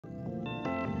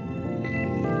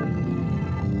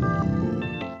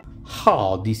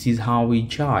this is how we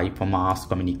jive for mass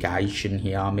communication.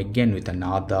 Here I'm again with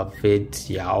another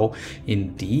video.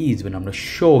 In this, when I'm going to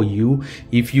show you,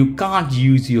 if you can't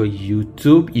use your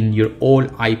YouTube in your old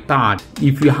iPad,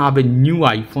 if you have a new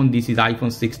iPhone, this is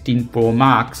iPhone 16 Pro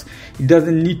Max, it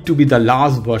doesn't need to be the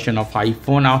last version of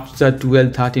iPhone, after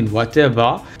 12, 13,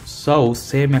 whatever. So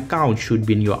same account should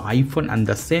be in your iPhone and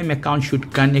the same account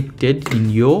should connected in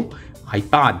your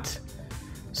iPad.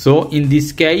 So in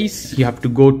this case, you have to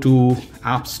go to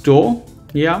App Store.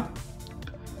 Here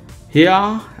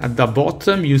at the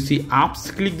bottom you see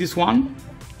apps, click this one.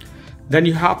 Then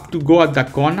you have to go at the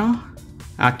corner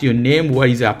at your name where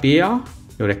is appear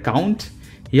your account.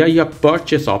 Here you have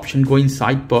purchase option, go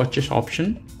inside purchase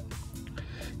option.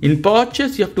 In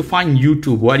purchase you have to find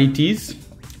YouTube where it is,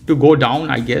 to go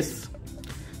down, I guess,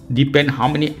 depend how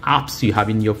many apps you have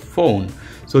in your phone.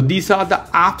 So these are the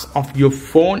apps of your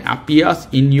phone appears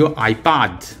in your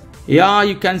iPad. Here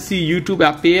you can see YouTube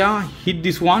appear, hit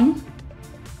this one.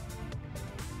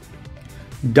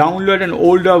 Download an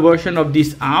older version of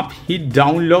this app, hit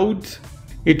download.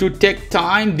 It will take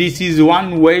time, this is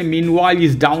one way. Meanwhile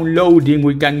it's downloading,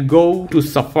 we can go to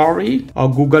Safari or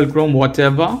Google Chrome,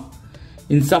 whatever.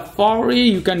 In Safari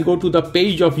you can go to the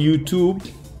page of YouTube,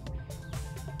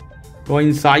 go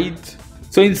inside.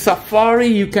 So in Safari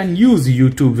you can use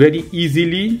YouTube very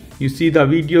easily. You see the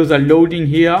videos are loading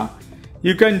here.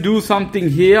 You can do something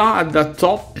here at the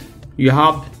top. You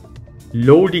have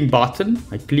loading button.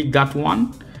 I click that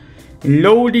one. In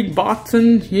loading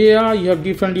button here you have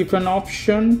different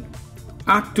option.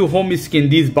 Add to home screen,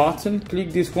 this button,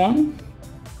 click this one.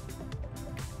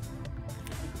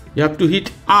 You have to hit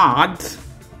add.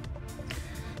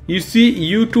 You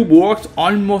see YouTube works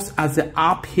almost as an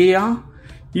app here.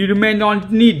 You may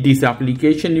not need this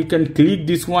application. You can click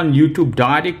this one, YouTube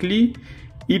directly.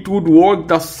 It would work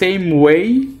the same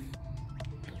way.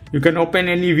 You can open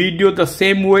any video the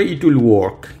same way it will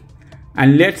work.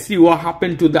 And let's see what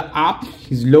happened to the app.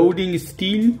 It's loading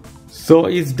still. So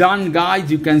it's done,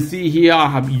 guys. You can see here I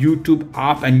have YouTube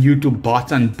app and YouTube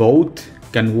button, both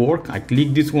can work. I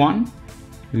click this one,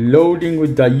 loading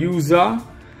with the user.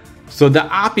 So the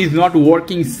app is not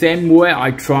working same way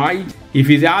I tried. If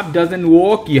his app doesn't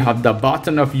work, you have the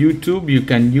button of YouTube. You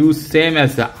can use same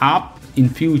as the app. In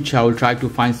future, I will try to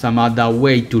find some other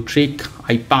way to trick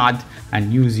iPad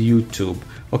and use YouTube.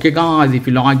 Okay guys, if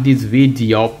you like this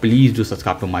video, please do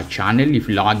subscribe to my channel. If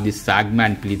you like this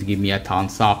segment, please give me a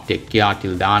thumbs up. Take care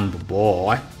till then,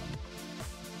 bye.